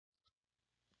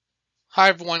Hi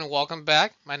everyone, welcome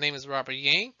back. My name is Robert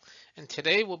Yang, and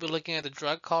today we'll be looking at a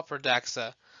drug called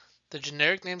Pradaxa. The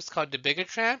generic name is called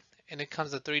Dabigatran, and it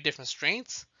comes in three different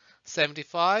strengths: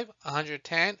 75,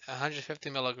 110, and 150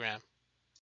 milligram.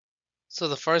 So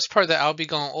the first part that I'll be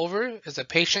going over is the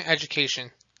patient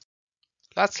education.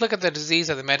 Let's look at the disease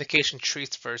that the medication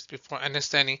treats first before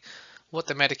understanding what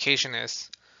the medication is.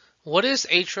 What is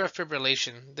atrial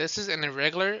fibrillation? This is an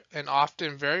irregular and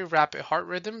often very rapid heart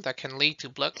rhythm that can lead to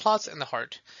blood clots in the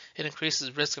heart. It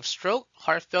increases risk of stroke,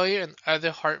 heart failure, and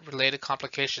other heart-related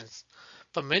complications.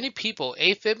 For many people,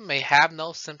 AFib may have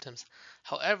no symptoms.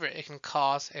 However, it can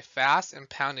cause a fast and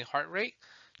pounding heart rate,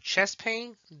 chest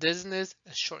pain, dizziness,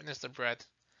 and shortness of breath.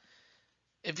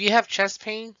 If you have chest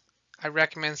pain, I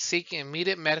recommend seeking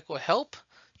immediate medical help.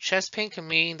 Chest pain can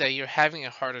mean that you're having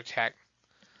a heart attack.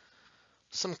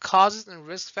 Some causes and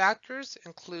risk factors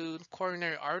include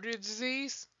coronary artery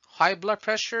disease, high blood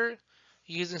pressure,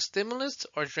 using stimulants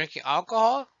or drinking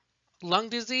alcohol, lung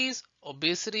disease,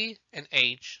 obesity, and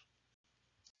age.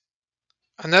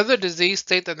 Another disease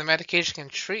state that the medication can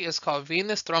treat is called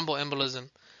venous thromboembolism.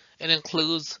 It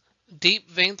includes deep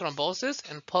vein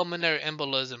thrombosis and pulmonary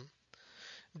embolism.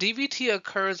 DVT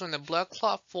occurs when the blood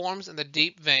clot forms in the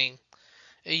deep vein.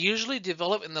 It usually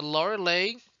develops in the lower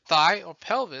leg, thigh, or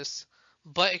pelvis,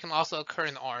 but it can also occur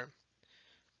in the arm.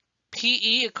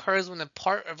 PE occurs when a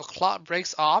part of a clot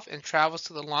breaks off and travels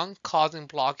to the lung, causing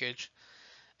blockage.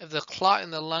 If the clot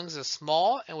in the lungs is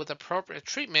small and with appropriate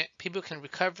treatment, people can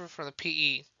recover from the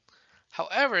PE.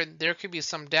 However, there could be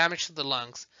some damage to the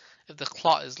lungs. If the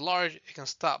clot is large, it can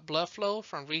stop blood flow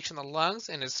from reaching the lungs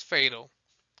and is fatal.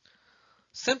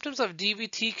 Symptoms of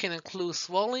DVT can include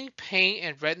swelling, pain,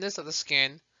 and redness of the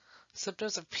skin.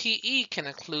 Symptoms of PE can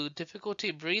include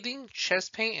difficulty breathing,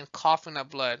 chest pain, and coughing up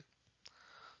blood.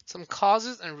 Some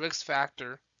causes and risk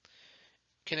factor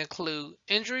can include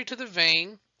injury to the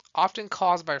vein, often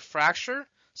caused by fracture,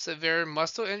 severe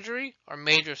muscle injury, or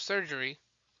major surgery.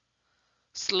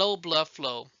 Slow blood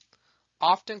flow,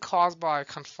 often caused by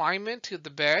confinement to the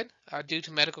bed due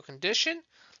to medical condition.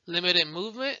 Limited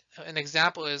movement, an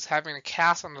example is having a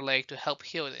cast on the leg to help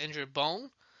heal an injured bone,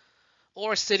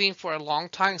 or sitting for a long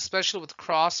time, especially with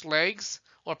crossed legs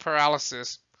or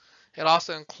paralysis. It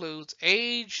also includes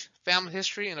age, family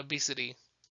history, and obesity.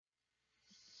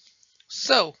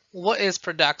 So, what is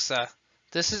Pradaxa?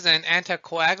 This is an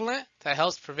anticoagulant that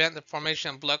helps prevent the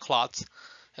formation of blood clots.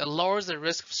 It lowers the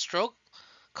risk of stroke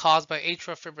caused by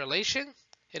atrial fibrillation.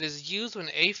 It is used when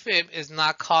AFib is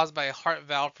not caused by a heart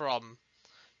valve problem.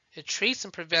 It treats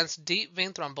and prevents deep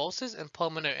vein thrombosis and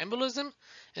pulmonary embolism,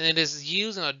 and it is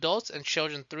used in adults and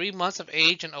children 3 months of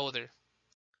age and older.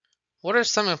 What are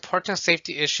some important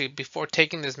safety issues before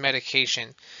taking this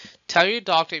medication? Tell your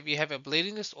doctor if you have a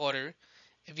bleeding disorder,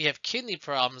 if you have kidney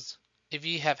problems, if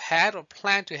you have had or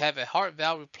plan to have a heart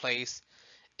valve replaced.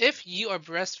 If you are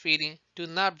breastfeeding, do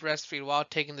not breastfeed while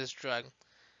taking this drug.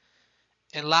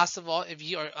 And last of all, if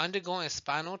you are undergoing a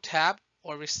spinal tap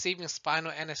or receiving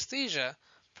spinal anesthesia,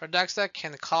 Pradaxa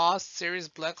can cause serious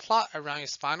blood clot around your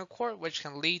spinal cord, which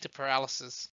can lead to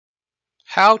paralysis.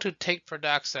 How to take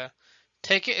Pradaxa?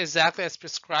 Take it exactly as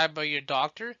prescribed by your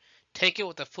doctor. Take it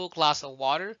with a full glass of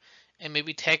water, and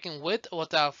maybe taken with or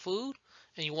without food,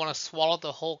 and you want to swallow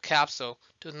the whole capsule.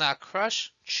 Do not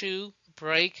crush, chew,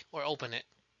 break, or open it.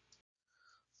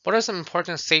 What are some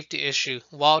important safety issues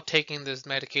while taking this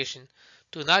medication?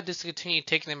 Do not discontinue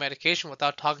taking the medication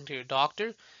without talking to your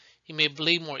doctor. You may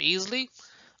bleed more easily.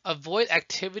 Avoid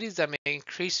activities that may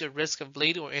increase your risk of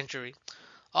bleeding or injury.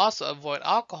 Also, avoid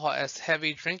alcohol, as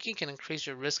heavy drinking can increase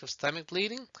your risk of stomach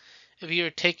bleeding. If you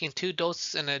are taking 2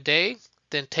 doses in a day,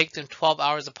 then take them 12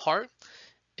 hours apart.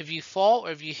 If you fall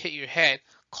or if you hit your head,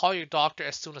 call your doctor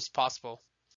as soon as possible.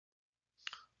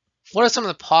 What are some of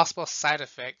the possible side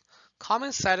effects?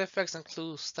 Common side effects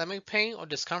include stomach pain or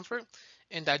discomfort,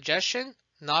 indigestion,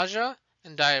 nausea,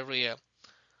 and diarrhea.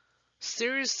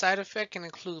 Serious side effects can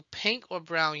include pink or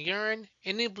brown urine,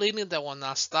 any bleeding that will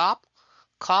not stop,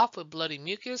 cough with bloody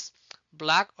mucus,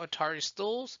 black or tarry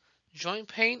stools, joint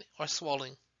pain, or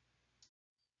swelling.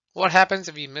 What happens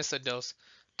if you miss a dose?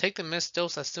 Take the missed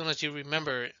dose as soon as you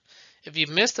remember it. If you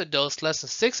missed a dose less than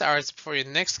 6 hours before your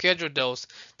next scheduled dose,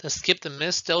 then skip the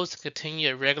missed dose and continue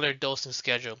your regular dosing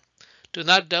schedule. Do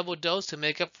not double dose to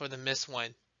make up for the missed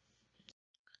one.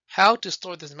 How to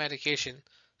store this medication?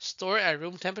 Store it at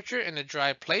room temperature in a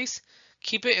dry place.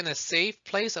 Keep it in a safe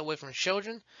place away from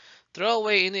children. Throw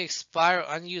away any expired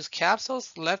or unused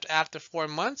capsules left after 4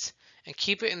 months and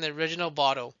keep it in the original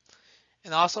bottle.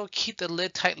 And also keep the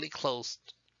lid tightly closed.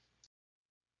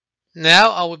 Now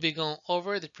I will be going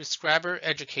over the prescriber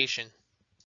education.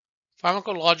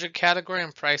 Pharmacologic category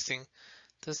and pricing.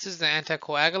 This is an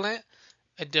anticoagulant,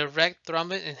 a direct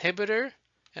thrombin inhibitor,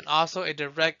 and also a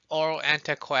direct oral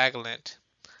anticoagulant.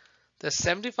 The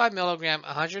 75 milligram,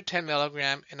 110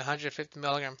 milligram, and 150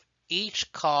 milligram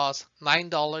each cost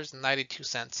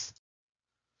 $9.92.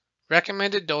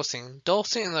 Recommended dosing.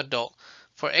 Dosing in adult.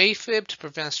 For AFib to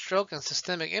prevent stroke and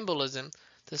systemic embolism,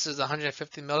 this is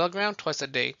 150 milligram twice a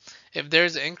day. If there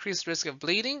is an increased risk of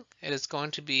bleeding, it is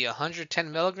going to be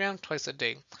 110 milligram twice a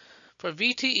day. For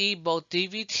VTE, both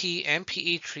DVT and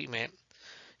PE treatment,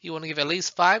 you want to give at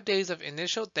least 5 days of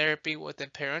initial therapy with a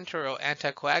parenteral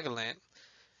anticoagulant,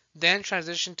 then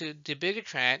transition to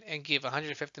Dabigatran and give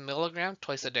 150 milligram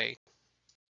twice a day.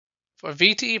 For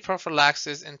VTE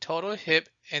prophylaxis and total hip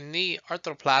and knee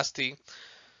arthroplasty,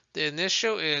 the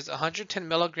initial is 110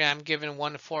 milligram given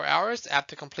 1 to 4 hours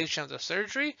after completion of the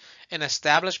surgery and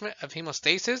establishment of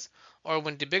hemostasis, or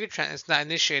when Dabigatran is not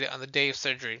initiated on the day of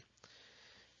surgery.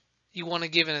 You want to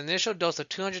give an initial dose of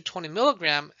 220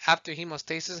 milligram after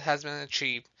hemostasis has been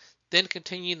achieved. Then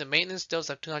continue the maintenance dose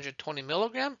of 220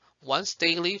 milligram once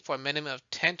daily for a minimum of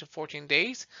 10 to 14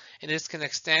 days, and this can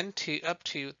extend to up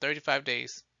to 35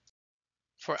 days.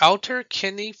 For outer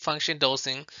kidney function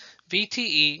dosing,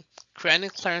 VTE,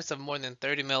 creatinine clearance of more than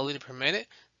 30 ml per minute,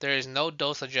 there is no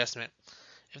dose adjustment.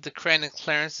 If the creatinine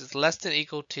clearance is less than or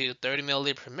equal to 30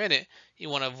 ml per minute, you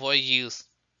want to avoid use.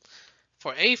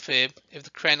 For AFib, if the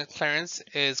creatinine clearance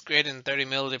is greater than 30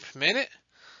 ml per minute,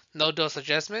 no dose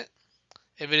adjustment.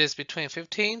 If it is between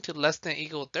 15 to less than or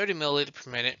equal to 30 ml per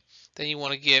minute, then you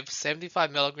want to give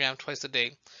 75 milligram twice a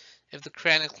day. If the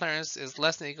creatinine clearance is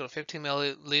less than or equal to 15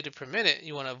 ml per minute,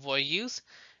 you want to avoid use.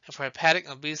 And for hepatic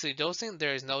obesity dosing,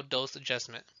 there is no dose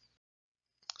adjustment.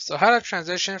 So how to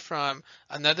transition from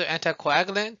another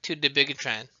anticoagulant to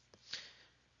Dabigatran.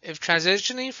 If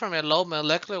transitioning from a low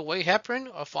molecular weight heparin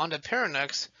or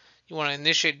fondaparinux, you want to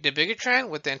initiate Dabigatran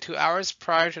within 2 hours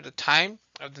prior to the time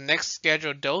of the next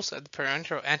scheduled dose of the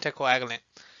parenteral anticoagulant.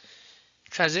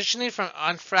 Transitioning from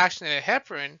unfractionated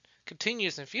heparin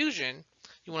continuous infusion,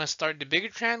 you want to start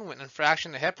Dabigatran when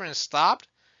unfractionated heparin is stopped,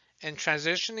 and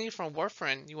transitioning from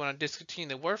warfarin, you want to discontinue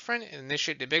the warfarin and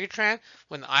initiate Dabigatran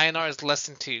when the INR is less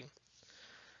than 2.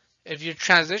 If you're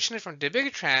transitioning from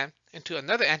Dabigatran into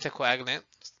another anticoagulant,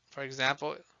 for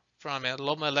example, from a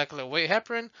low molecular weight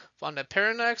heparin,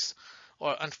 fondaparinux,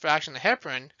 or unfractionated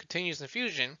heparin, continuous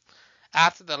infusion,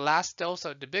 after the last dose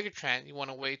of Dabigatran, you want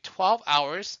to wait 12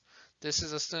 hours. This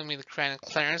is assuming the creatinine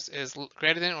clearance is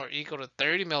greater than or equal to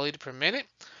 30 ml per minute,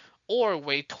 or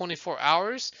wait 24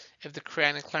 hours if the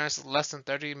creatinine clearance is less than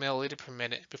 30 ml per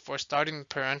minute before starting the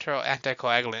parenteral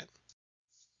anticoagulant.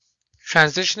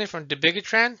 Transitioning from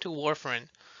Dabigatran to warfarin.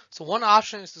 So one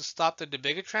option is to stop the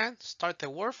Dabigatran, start the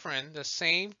warfarin the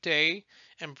same day,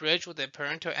 and bridge with a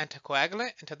parenteral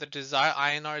anticoagulant until the desired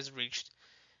INR is reached.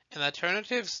 An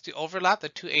alternative is to overlap the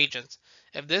two agents.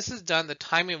 If this is done, the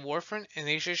timing of warfarin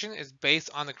initiation is based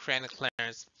on the creatinine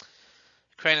clearance.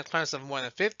 Creatinine clearance of more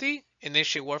than 50,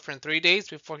 initiate warfarin 3 days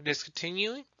before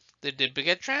discontinuing the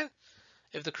Dabigatran.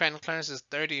 If the creatinine clearance is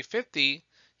 30 to 50,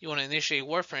 you want to initiate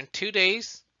warfarin 2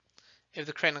 days. If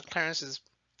the creatinine clearance is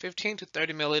 15 to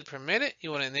 30 ml per minute,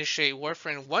 you want to initiate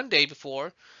warfarin 1 day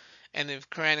before. And if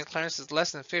creatinine clearance is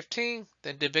less than 15,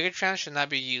 then Dabigatran should not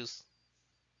be used.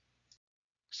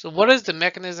 So what is the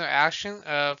mechanism of action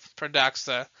of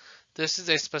Pradaxa? This is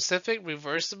a specific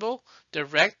reversible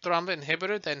direct thrombin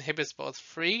inhibitor that inhibits both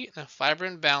free and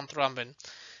fibrin-bound thrombin.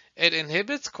 It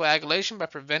inhibits coagulation by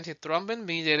preventing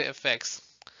thrombin-mediated effects,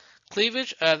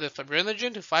 cleavage of the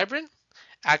fibrinogen to fibrin,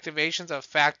 activations of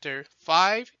factor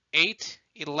 5, 8,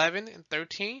 11, and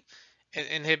 13, and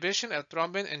inhibition of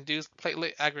thrombin-induced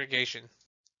platelet aggregation.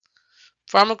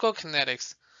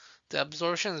 Pharmacokinetics. The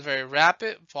absorption is very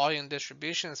rapid. Volume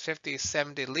distribution is 50 to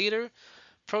 70 liter.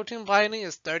 Protein binding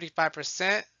is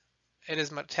 35%. It is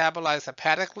metabolized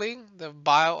hepatically. The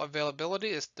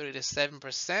bioavailability is 3 to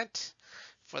 7%.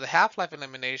 For the half-life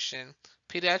elimination,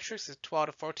 pediatrics is 12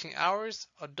 to 14 hours.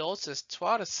 Adults is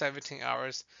 12 to 17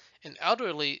 hours. In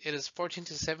elderly, it is 14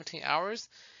 to 17 hours.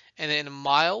 And in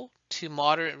mild to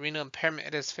moderate renal impairment,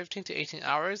 it is 15 to 18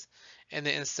 hours. And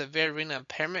then in severe renal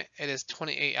impairment, it is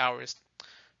 28 hours.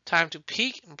 Time to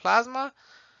peak in plasma.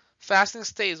 Fasting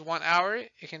state is 1 hour.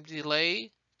 It can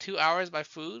delay 2 hours by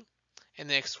food, and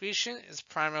the excretion is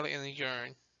primarily in the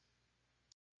urine.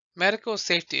 Medical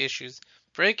safety issues.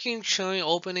 Breaking, chewing,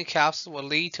 opening capsules will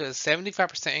lead to a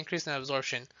 75% increase in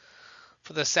absorption.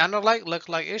 For the sound-alike,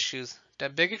 look-alike issues,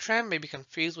 Dabigatran may be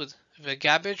confused with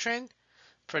Vigabatrin.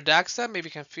 Pradaxa may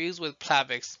be confused with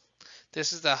Plavix.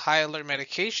 This is a high-alert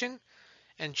medication.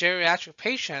 In geriatric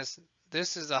patients,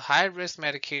 this is a high-risk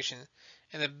medication.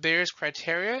 and the various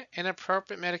criteria.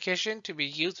 Inappropriate medication to be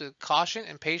used with caution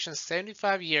in patients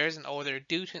 75 years and older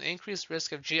due to an increased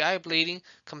risk of GI bleeding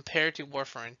compared to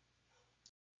warfarin.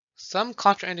 Some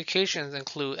contraindications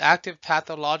include active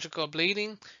pathological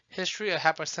bleeding, history of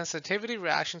hypersensitivity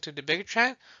reaction to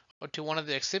Dabigatran or to one of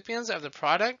the excipients of the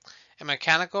product, and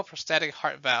mechanical prosthetic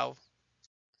heart valve.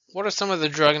 What are some of the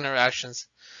drug interactions?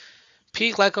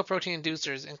 P-glycoprotein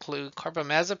inducers include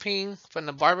carbamazepine,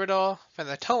 phenobarbital,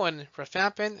 phenytoin,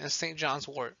 rifampin, and St. John's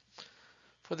wort.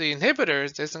 For the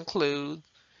inhibitors, this include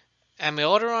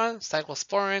amiodarone,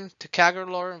 cyclosporin,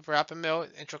 ticagrelor, verapamil,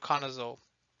 and itraconazole.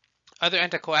 Other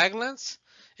anticoagulants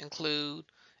include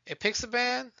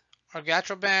apixaban,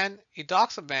 argatroban,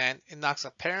 edoxaban,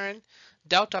 enoxaparin,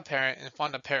 dalteparin, and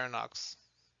fondaparinux.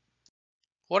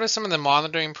 What are some of the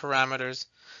monitoring parameters?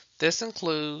 This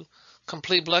includes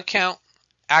complete blood count,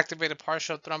 activated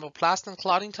partial thromboplastin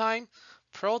clotting time,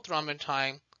 prothrombin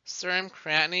time, serum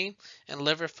creatinine, and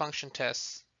liver function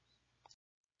tests.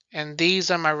 And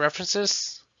these are my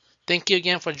references. Thank you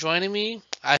again for joining me.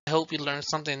 I hope you learned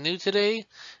something new today,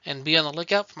 and be on the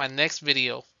lookout for my next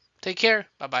video. Take care.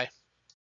 Bye-bye.